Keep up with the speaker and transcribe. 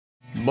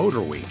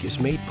MotorWeek is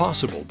made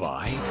possible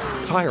by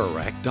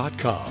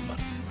TireRack.com,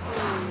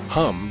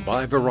 Hum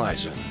by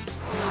Verizon,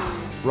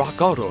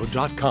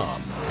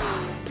 RockAuto.com,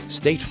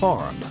 State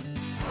Farm,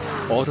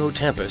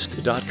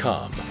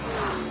 Autotempest.com,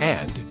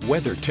 and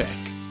WeatherTech.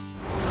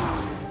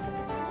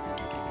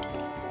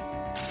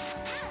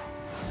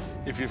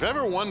 If you've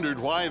ever wondered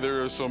why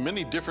there are so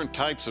many different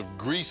types of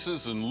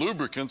greases and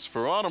lubricants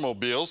for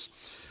automobiles,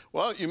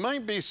 well, you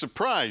might be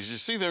surprised. You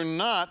see, they're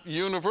not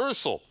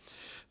universal.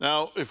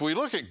 Now, if we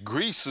look at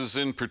greases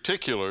in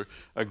particular,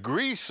 a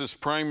grease is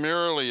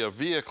primarily a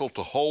vehicle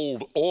to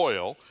hold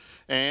oil,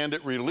 and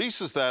it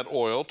releases that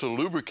oil to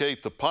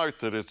lubricate the part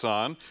that it's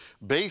on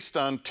based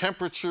on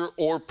temperature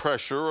or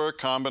pressure or a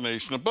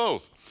combination of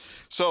both.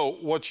 So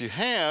what you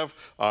have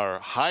are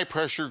high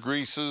pressure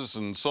greases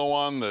and so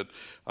on that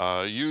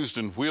are used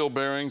in wheel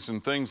bearings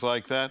and things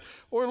like that,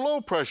 or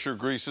low pressure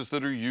greases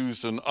that are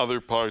used in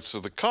other parts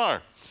of the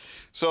car.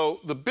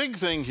 So the big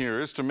thing here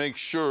is to make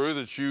sure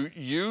that you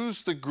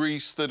use the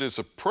grease that is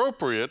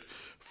appropriate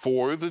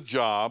for the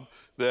job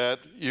that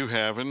you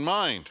have in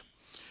mind.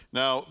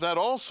 Now, that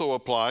also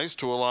applies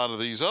to a lot of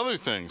these other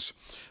things.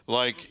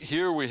 Like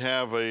here we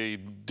have a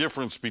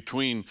difference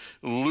between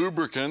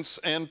lubricants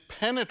and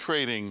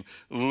penetrating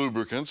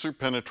lubricants or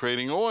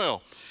penetrating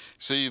oil.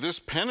 See, this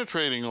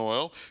penetrating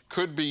oil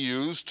could be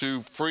used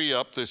to free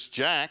up this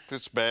jack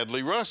that's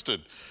badly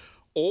rusted.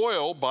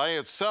 Oil by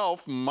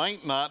itself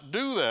might not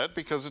do that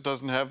because it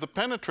doesn't have the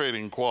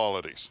penetrating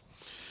qualities.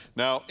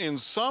 Now, in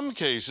some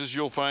cases,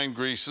 you'll find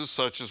greases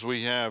such as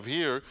we have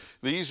here.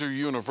 These are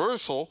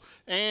universal,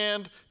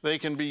 and they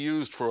can be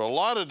used for a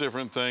lot of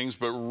different things,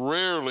 but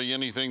rarely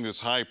anything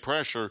that's high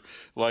pressure,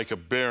 like a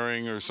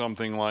bearing or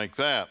something like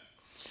that.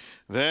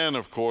 Then,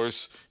 of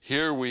course,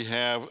 here we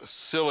have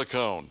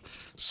silicone.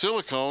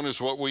 Silicone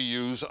is what we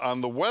use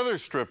on the weather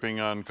stripping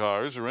on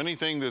cars or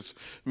anything that's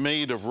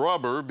made of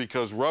rubber,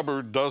 because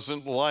rubber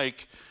doesn't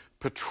like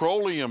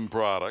petroleum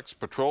products.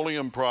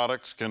 Petroleum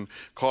products can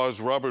cause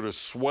rubber to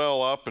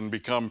swell up and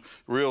become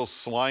real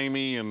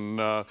slimy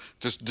and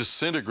just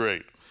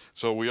disintegrate.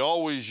 So we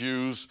always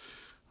use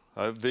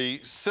the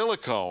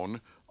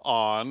silicone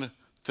on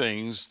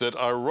things that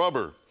are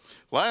rubber.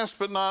 Last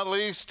but not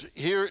least,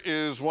 here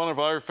is one of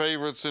our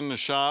favorites in the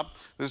shop.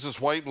 This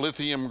is white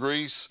lithium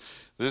grease.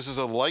 This is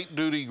a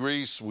light-duty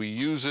grease. We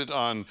use it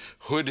on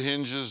hood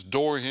hinges,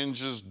 door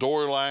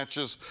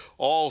latches,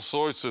 all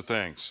sorts of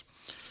things.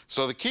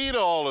 So the key to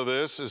all of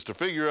this is to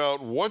figure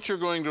out what you're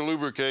going to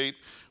lubricate,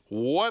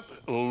 what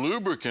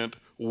lubricant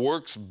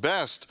works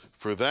best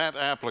for that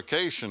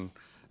application,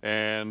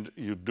 and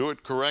you do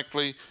it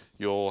correctly,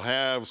 you'll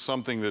have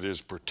something that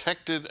is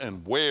protected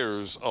and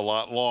wears a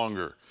lot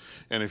longer.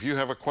 And if you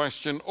have a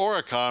question or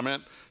a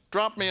comment,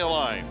 drop me a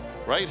line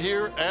right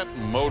here at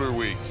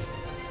MotorWeek.